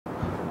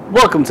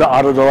Welcome to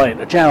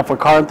AutoDelightyt, a channel for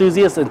car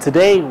enthusiasts, and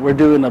today we're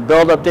doing a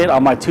build update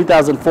on my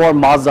 2004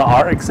 Mazda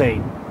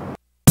RX-8.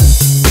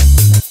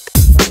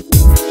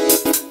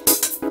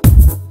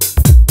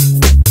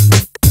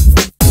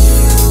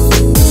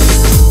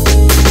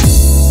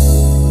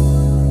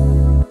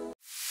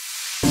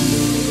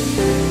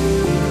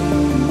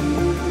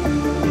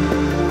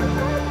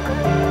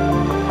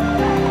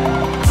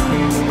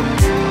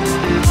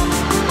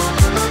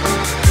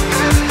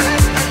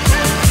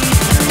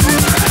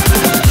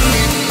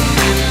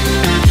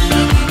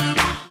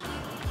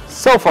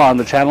 So far on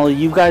the channel,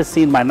 you guys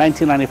seen my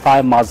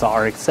 1995 Mazda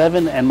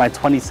RX-7 and my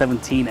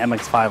 2017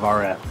 MX-5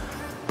 RF.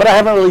 But I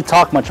haven't really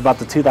talked much about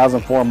the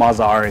 2004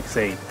 Mazda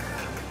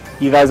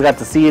RX-8. You guys got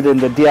to see it in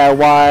the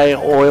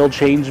DIY oil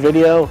change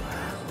video,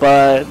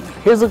 but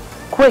here's a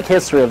quick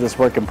history of this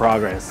work in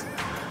progress.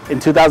 In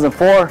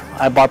 2004,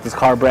 I bought this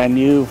car brand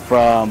new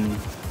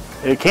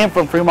it came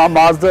from Fremont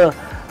Mazda.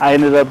 I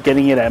ended up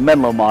getting it at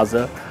Menlo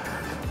Mazda.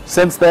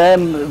 Since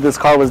then, this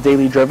car was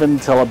daily driven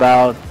till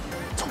about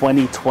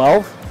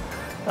 2012.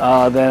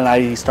 Then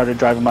I started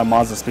driving my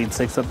Mazda Speed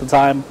 6 at the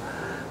time.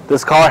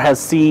 This car has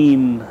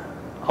seen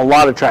a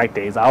lot of track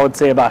days. I would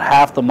say about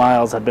half the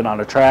miles have been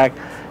on a track,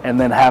 and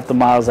then half the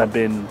miles have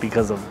been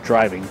because of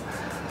driving.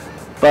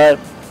 But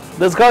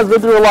this car's been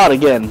through a lot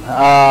again.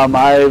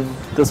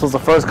 This was the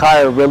first car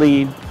I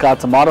really got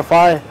to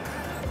modify,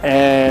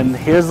 and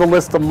here's the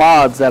list of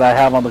mods that I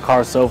have on the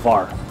car so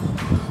far.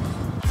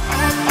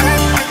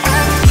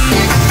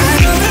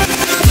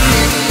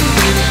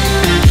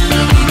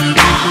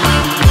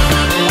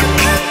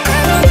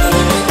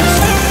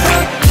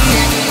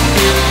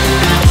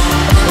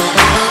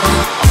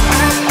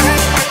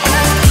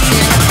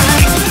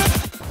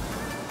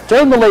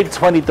 During the late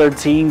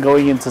 2013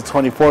 going into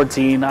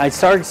 2014, I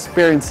started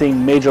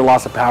experiencing major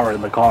loss of power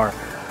in the car.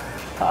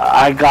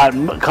 I got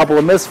a couple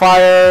of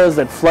misfires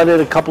that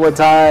flooded a couple of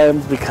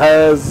times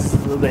because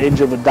the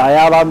engine would die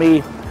out on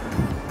me.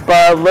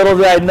 But little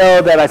did I know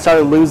that I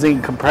started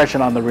losing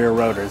compression on the rear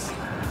rotors.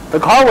 The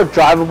car was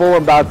drivable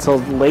about till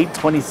late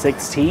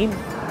 2016,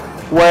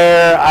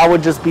 where I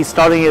would just be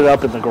starting it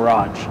up in the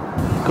garage.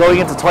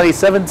 Going into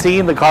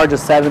 2017, the car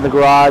just sat in the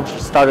garage,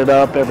 started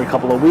up every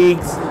couple of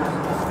weeks,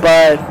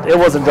 but it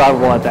wasn't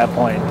drivable at that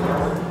point.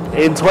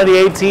 In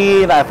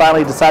 2018, I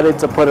finally decided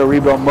to put a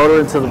rebuilt motor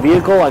into the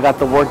vehicle. I got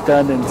the work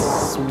done in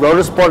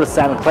Rotorsport of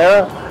Santa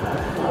Clara,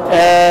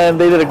 and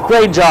they did a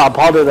great job.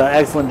 Paul did an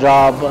excellent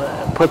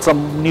job, put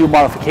some new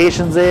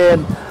modifications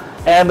in,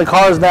 and the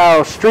car is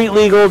now street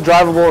legal,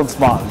 drivable, and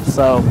smog.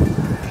 So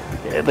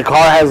the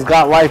car has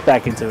got life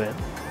back into it.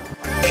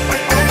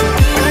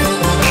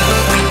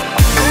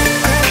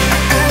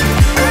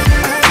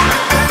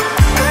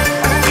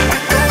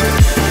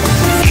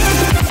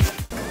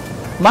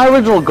 My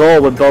original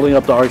goal with building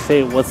up the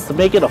RX-8 was to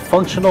make it a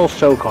functional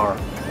show car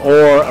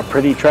or a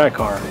pretty track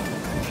car.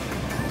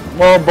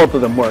 Well, both of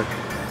them work.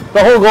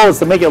 The whole goal is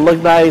to make it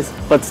look nice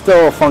but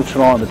still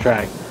functional on the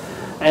track.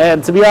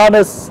 And to be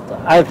honest,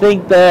 I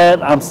think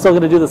that I'm still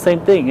going to do the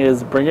same thing,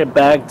 is bring it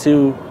back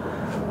to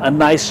a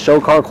nice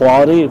show car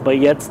quality but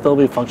yet still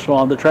be functional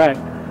on the track.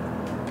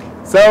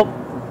 So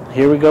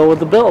here we go with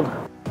the build.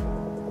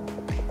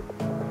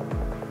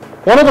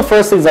 One of the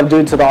first things I'm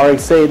doing to the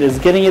RX-8 is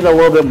getting it a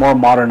little bit more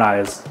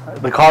modernized.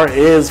 The car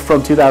is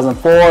from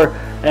 2004,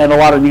 and a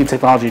lot of new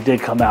technology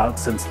did come out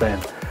since then.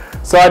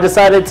 So I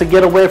decided to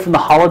get away from the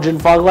halogen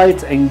fog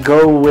lights and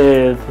go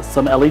with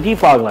some LED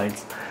fog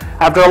lights.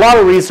 After a lot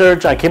of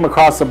research, I came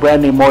across the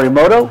brand new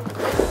Morimoto,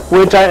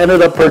 which I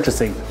ended up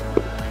purchasing.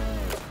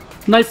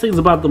 Nice things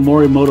about the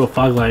Morimoto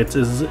fog lights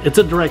is it's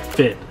a direct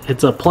fit.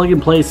 It's a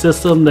plug-and-play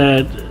system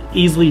that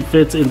easily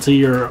fits into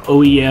your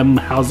OEM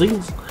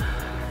housings.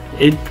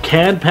 It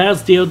can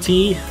pass DOT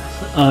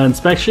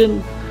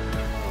inspection,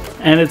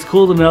 and it's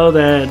cool to know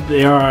that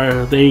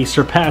they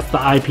surpass the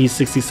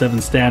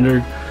IP67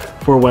 standard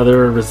for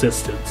weather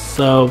resistance.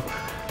 So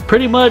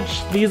pretty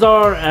much these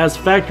are as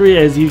factory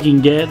as you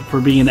can get for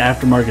being an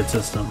aftermarket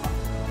system.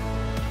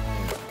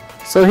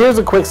 So here's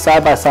a quick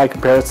side-by-side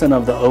comparison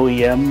of the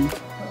OEM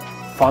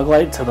fog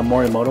light to the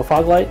Morimoto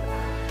fog light.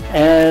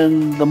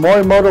 And the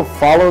Morimoto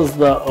follows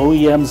the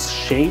OEM's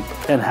shape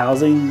and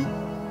housing.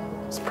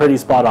 It's pretty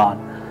spot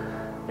on.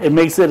 It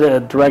makes it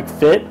a direct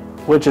fit,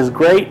 which is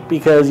great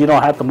because you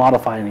don't have to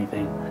modify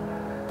anything.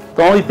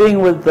 The only thing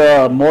with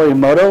the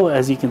Morimoto,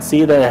 as you can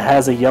see that it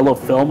has a yellow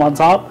film on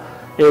top,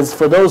 is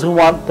for those who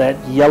want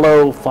that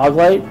yellow fog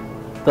light,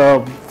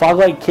 the fog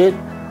light kit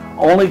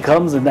only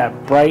comes in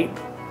that bright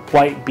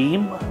white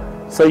beam.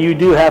 So you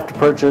do have to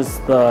purchase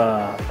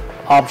the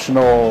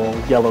optional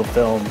yellow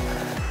film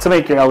to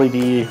make your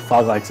LED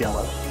fog lights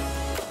yellow.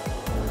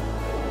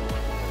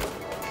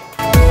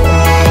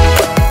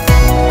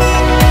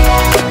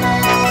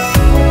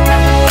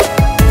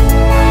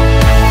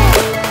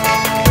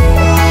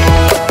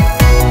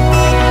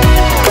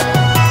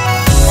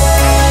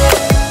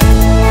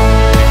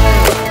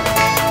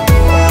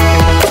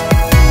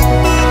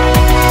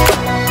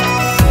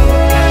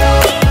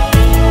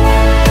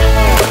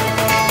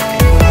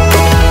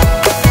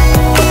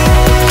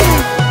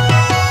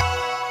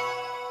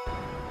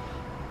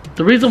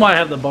 The reason why I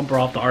have the bumper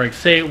off the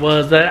RX-8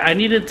 was that I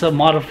needed to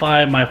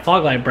modify my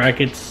fog light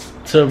brackets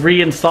to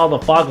reinstall the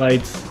fog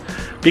lights,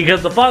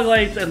 because the fog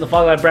lights and the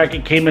fog light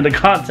bracket came into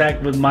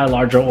contact with my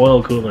larger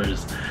oil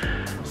coolers.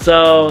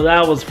 So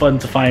that was fun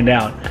to find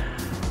out.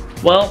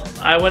 Well,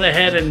 I went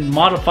ahead and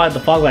modified the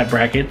fog light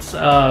brackets.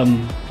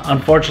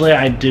 Unfortunately,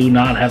 I do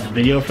not have the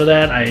video for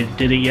that. I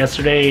did it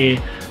yesterday,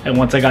 and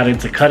once I got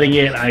into cutting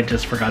it, I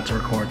just forgot to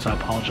record, so I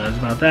apologize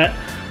about that.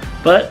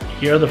 But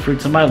here are the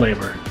fruits of my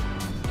labor.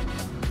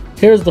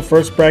 Here's the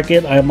first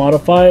bracket I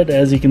modified.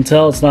 As you can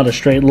tell, it's not a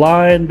straight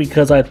line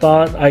because I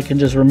thought I can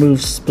just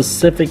remove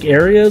specific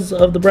areas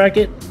of the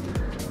bracket,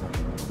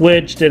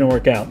 which didn't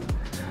work out.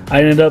 I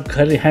ended up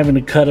having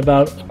to cut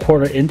about a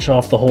 1/4 inch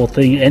off the whole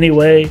thing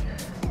anyway,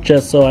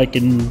 just so I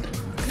can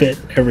fit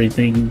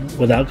everything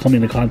without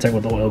coming into contact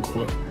with the oil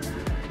cooler.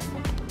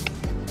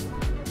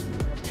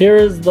 Here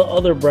is the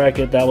other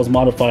bracket that was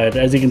modified.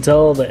 As you can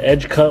tell, the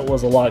edge cut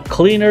was a lot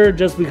cleaner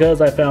just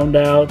because I found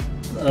out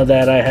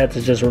that I had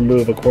to just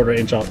remove a 1/4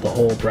 inch off the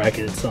whole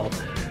bracket itself.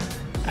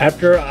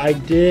 After I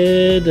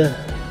did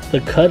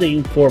the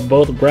cutting for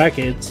both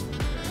brackets,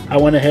 I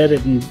went ahead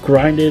and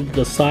grinded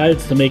the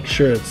sides to make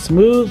sure it's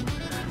smooth,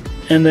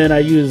 and then I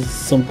used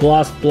some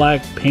gloss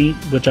black paint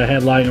which I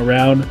had lying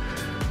around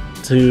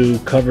to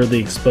cover the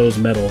exposed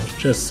metal,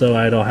 just so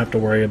I don't have to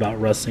worry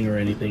about rusting or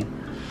anything.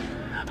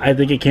 I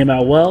think it came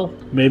out well.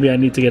 Maybe I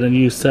need to get a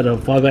new set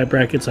of fog light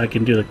brackets so I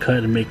can do the cut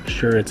and make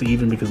sure it's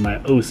even, because my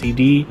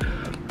OCD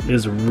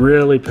is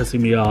really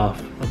pissing me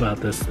off about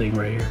this thing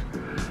right here.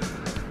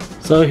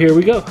 So here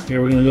we go.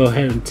 Here we're gonna go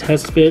ahead and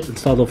test fit,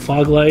 install the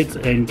fog lights,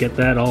 and get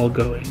that all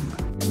going.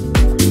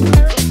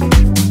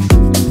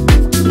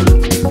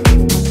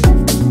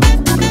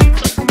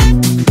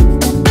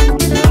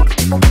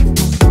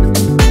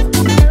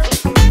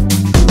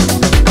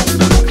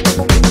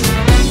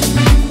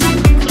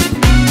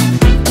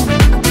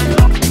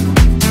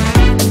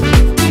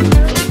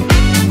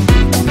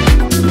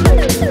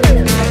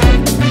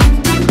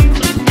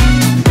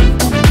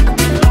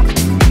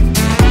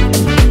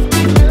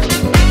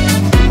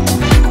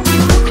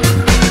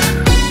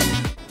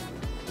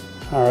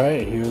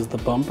 Alright, here's the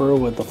bumper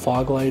with the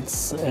fog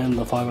lights and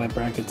the fog light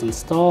brackets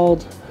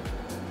installed.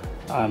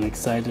 I'm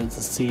excited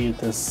to see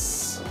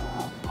this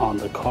on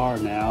the car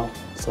now,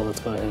 so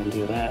let's go ahead and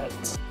do that.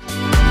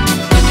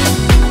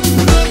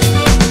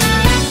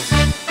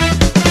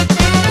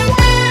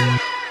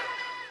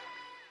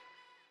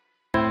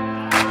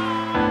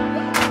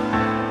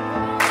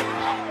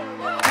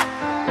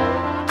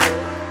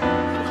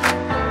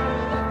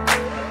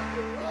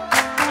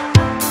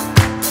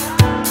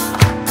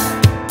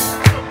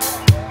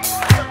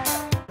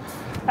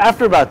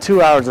 After about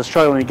 2 hours of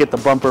struggling to get the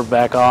bumper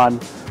back on,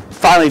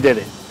 finally did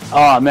it.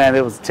 Oh man,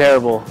 it was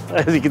terrible.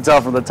 As you can tell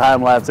from the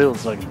time lapse, it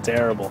was fucking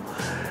terrible.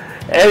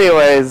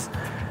 Anyways,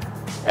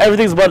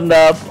 everything's buttoned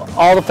up,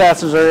 all the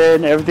fasteners are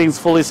in, everything's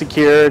fully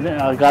secured,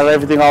 got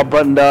everything all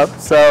buttoned up.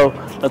 So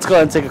let's go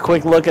ahead and take a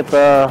quick look at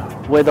the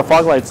way the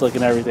fog lights look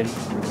and everything.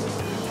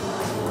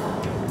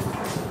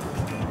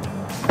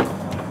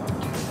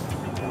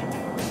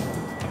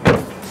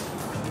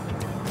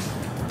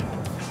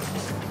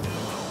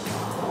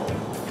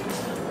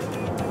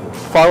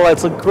 Fog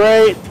lights look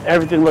great.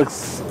 Everything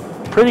looks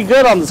pretty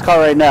good on this car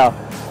right now,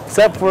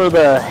 except for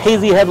the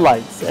hazy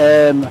headlights.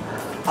 And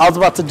I was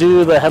about to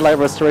do the headlight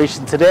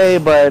restoration today,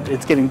 but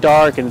it's getting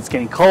dark and it's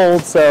getting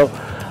cold, so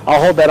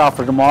I'll hold that off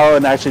for tomorrow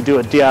and actually do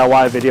a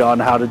DIY video on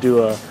how to do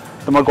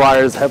the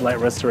Meguiar's headlight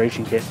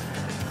restoration kit.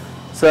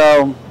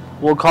 So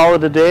we'll call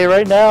it a day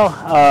right now.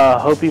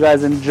 Hope you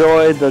guys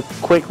enjoyed the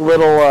quick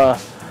little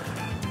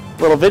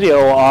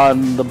video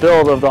on the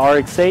build of the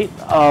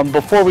RX-8.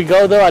 Before we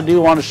go though, I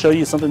do want to show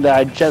you something that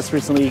I just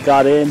recently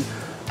got in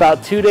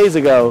about 2 days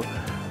ago.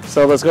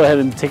 So let's go ahead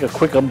and take a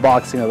quick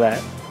unboxing of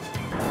that.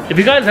 If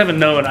you guys haven't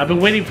known, I've been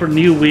waiting for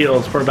new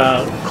wheels for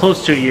about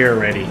close to a year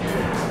already.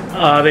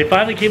 They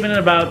finally came in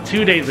about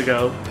 2 days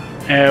ago,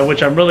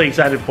 which I'm really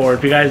excited for.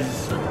 If you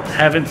guys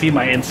haven't seen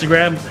my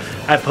Instagram,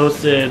 I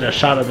posted a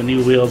shot of the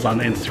new wheels on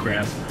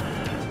Instagram.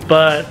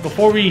 But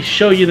before we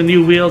show you the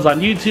new wheels on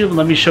YouTube,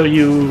 let me show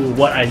you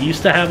what I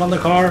used to have on the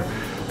car,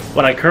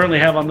 what I currently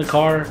have on the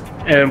car,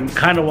 and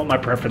kind of what my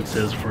preference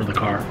is for the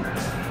car.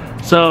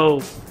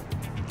 So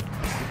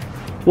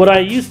what I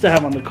used to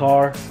have on the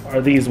car are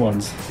these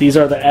ones. These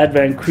are the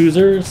Advent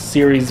Cruiser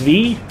Series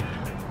V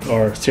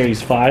or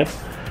Series 5.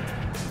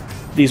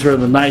 These were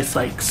the nice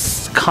like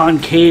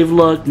concave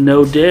look,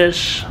 no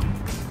dish,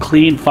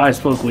 clean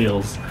 5-spoke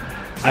wheels.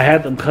 I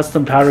had them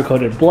custom powder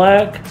coated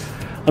black.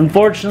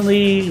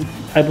 Unfortunately,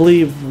 I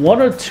believe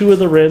 1 or 2 of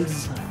the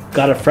rims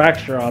got a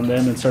fracture on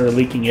them and started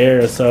leaking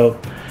air, so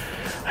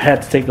I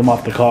had to take them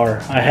off the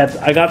car.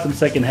 I got them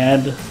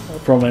secondhand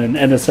from an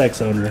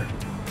NSX owner.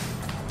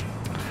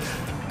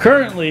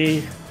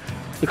 Currently,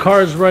 the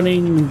car is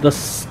running the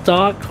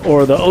stock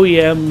or the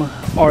OEM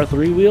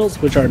R3 wheels,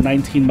 which are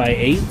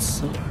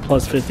 19x8s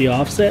plus 50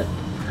 offset.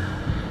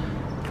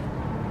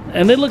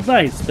 And they look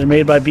nice. They're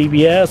made by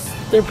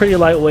BBS. They're pretty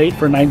lightweight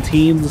for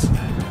 19s.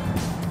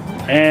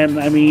 And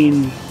I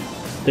mean,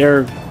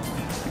 they're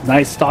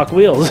nice stock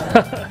wheels.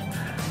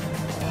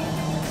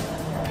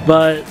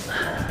 But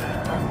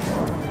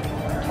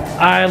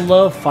I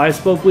love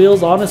 5-spoke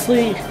wheels,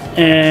 honestly,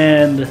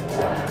 and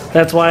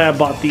that's why I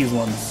bought these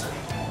ones,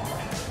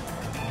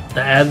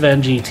 the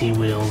Advan GT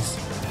wheels.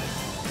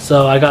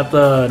 So I got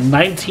the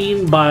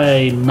 19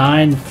 by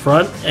 9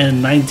 front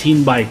and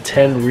 19 by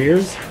 10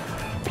 rears,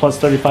 plus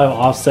 35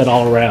 offset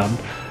all around.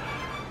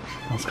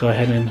 Let's go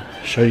ahead and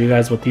show you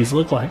guys what these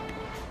look like.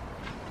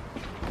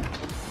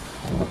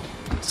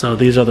 So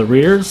these are the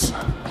rears.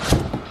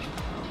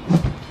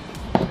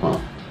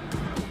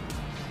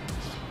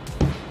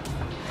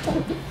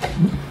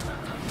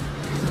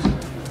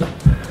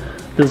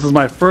 This is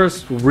my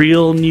first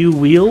real new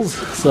wheels,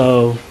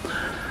 so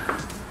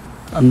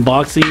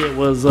unboxing it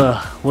was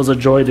a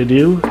joy to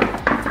do.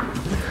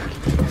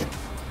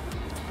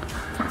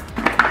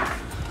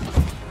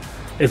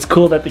 It's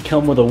cool that they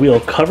come with a wheel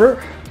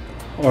cover,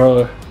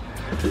 or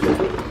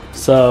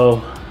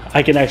so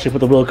I can actually put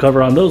the wheel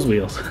cover on those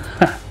wheels.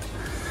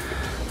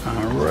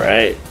 All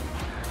right.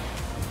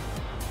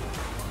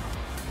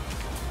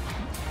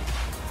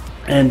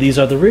 And these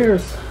are the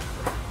rears.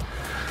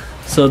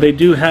 So they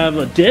do have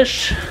a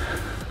dish,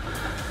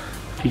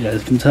 if you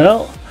guys can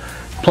tell.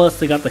 Plus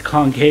they got the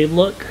concave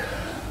look.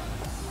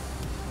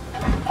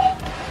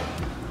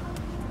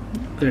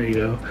 There you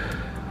go.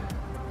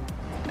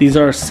 These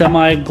are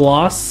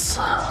semi-gloss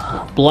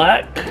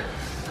black.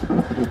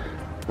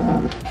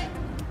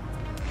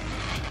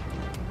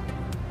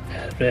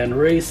 Advan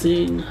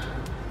Racing.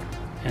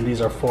 And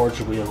these are forged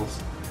wheels.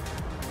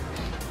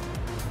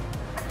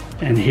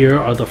 And here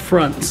are the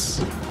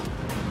fronts.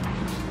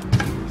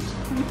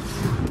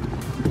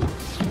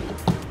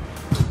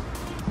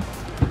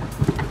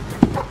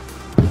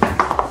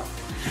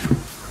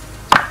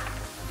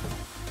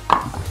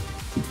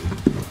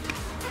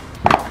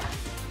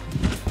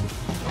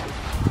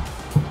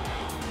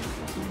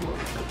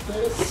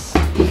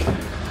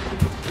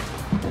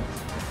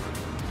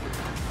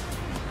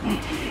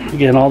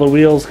 Again, all the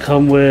wheels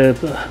come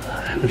with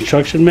an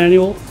instruction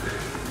manual.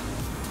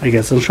 I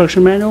guess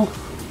instruction manual?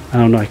 I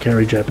don't know, I can't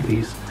read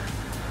Japanese.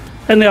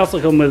 And they also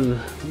come with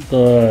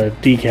the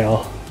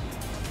decal.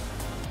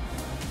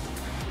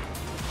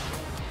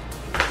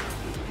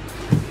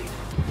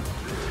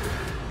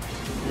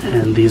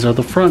 And these are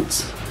the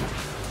fronts.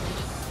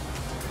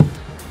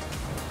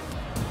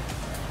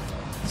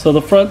 So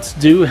the fronts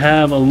do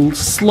have a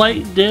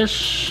slight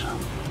dish,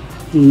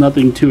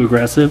 nothing too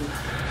aggressive,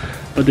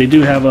 but they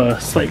do have a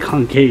slight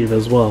concave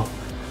as well.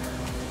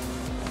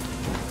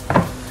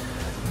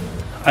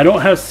 I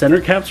don't have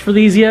center caps for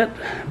these yet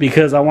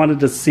because I wanted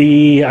to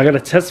see, I gotta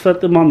test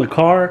fit them on the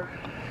car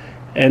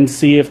and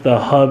see if the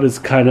hub is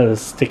kind of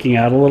sticking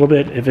out a little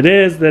bit. If it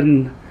is,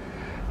 then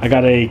I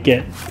gotta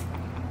get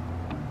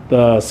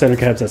the center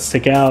caps that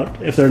stick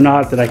out. If they're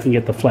not, then I can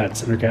get the flat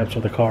center caps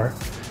for the car.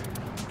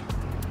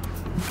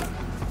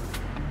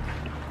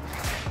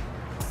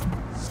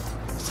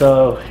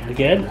 So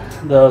again,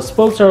 the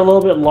spokes are a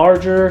little bit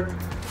larger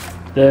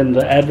than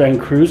the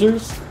Advan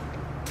Cruisers.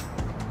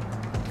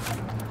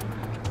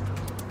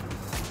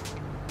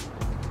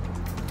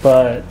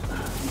 But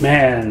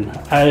man,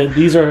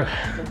 these are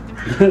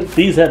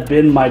these have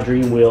been my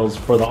dream wheels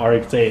for the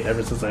RX-8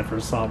 ever since I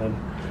first saw them.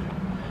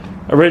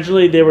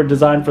 Originally they were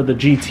designed for the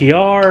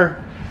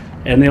GTR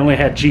and they only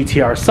had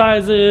GTR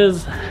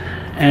sizes,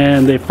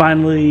 and they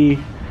finally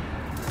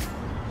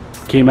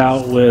came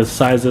out with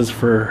sizes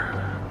for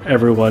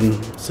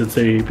everyone since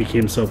they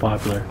became so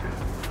popular.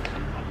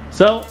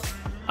 So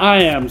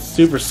I am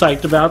super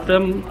psyched about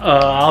them.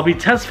 I'll be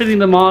test fitting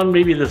them on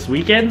maybe this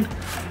weekend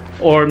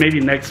or maybe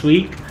next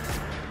week,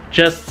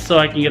 just so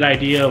I can get an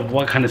idea of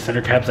what kind of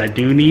center caps I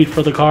do need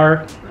for the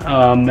car.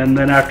 And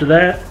then after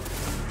that,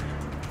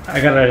 I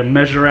gotta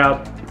measure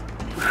out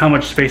how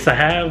much space I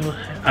have.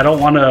 I don't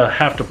want to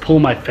have to pull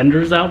my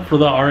fenders out for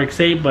the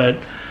RX-8, but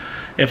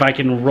if I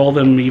can roll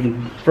them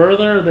even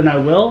further, then I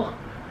will.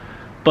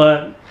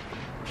 But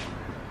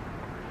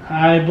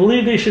I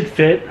believe they should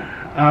fit.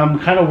 I'm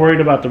kind of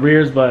worried about the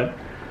rears, but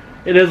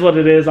it is what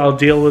it is. I'll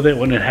deal with it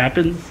when it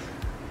happens.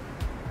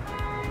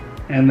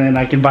 And then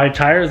I can buy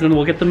tires and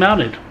we'll get them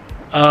mounted.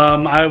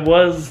 I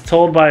was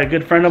told by a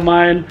good friend of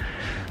mine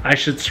I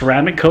should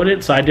ceramic coat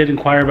it, so I did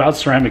inquire about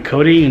ceramic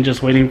coating and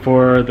just waiting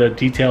for the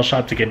detail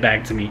shop to get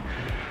back to me.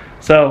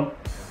 So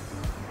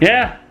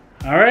yeah,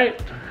 all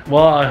right.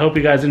 Well, I hope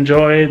you guys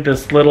enjoyed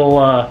this little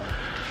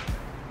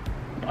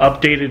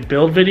updated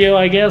build video,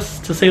 I guess,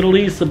 to say the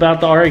least, about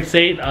the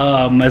RX-8.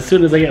 As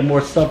soon as I get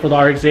more stuff for the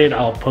RX-8,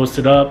 I'll post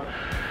it up.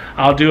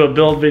 I'll do a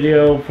build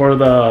video for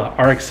the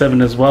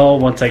RX-7 as well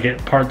once I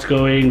get parts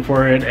going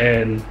for it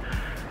and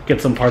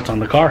get some parts on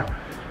the car.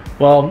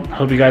 Well,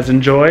 hope you guys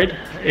enjoyed.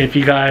 If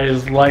you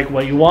guys like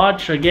what you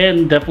watch,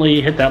 again,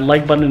 definitely hit that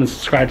like button and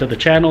subscribe to the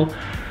channel.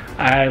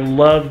 I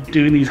love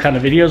doing these kind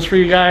of videos for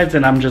you guys,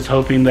 and I'm just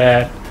hoping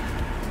that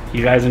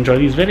you guys enjoy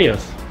these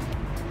videos.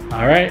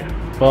 All right,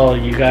 well,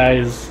 you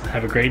guys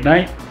have a great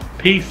night.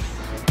 Peace.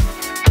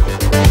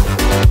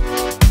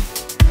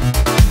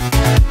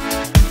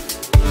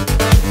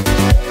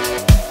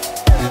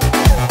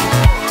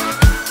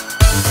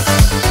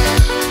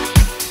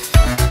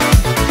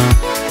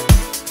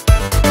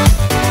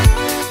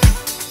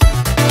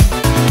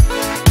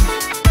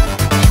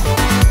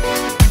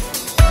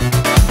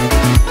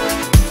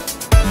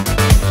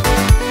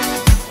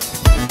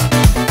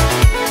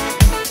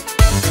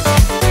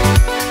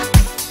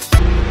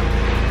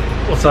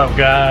 What's up,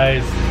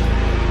 guys?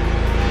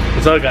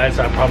 What's up, guys?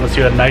 I promised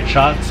you a night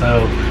shot,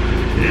 so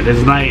it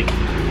is night.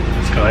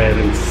 Let's go ahead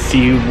and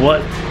see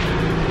what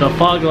the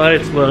fog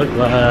lights look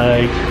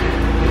like.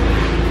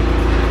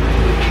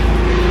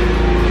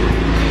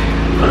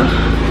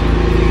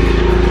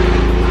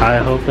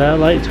 I hope that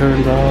light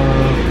turns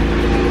off.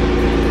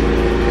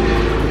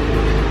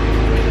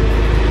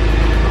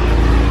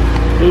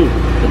 Ooh,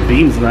 the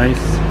beam's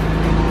nice.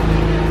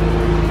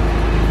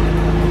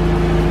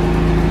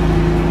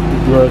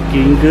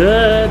 Looking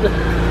good.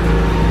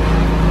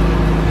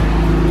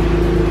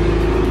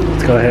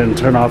 Let's go ahead and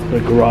turn off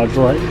the garage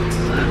lights.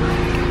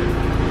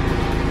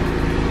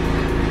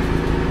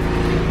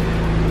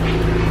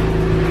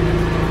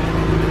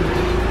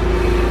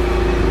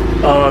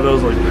 Oh,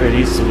 those look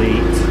pretty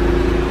sweet.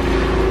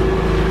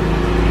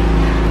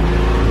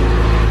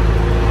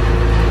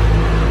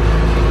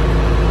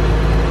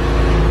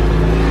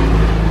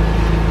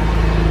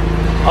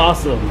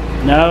 Awesome.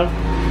 Now,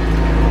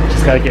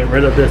 just gotta get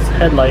rid of this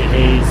headlight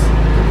haze.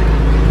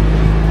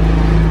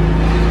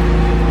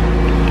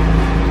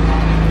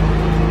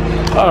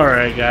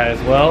 Alright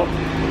guys, well,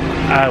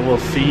 I will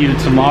see you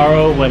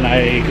tomorrow when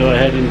I go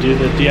ahead and do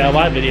the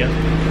DIY video.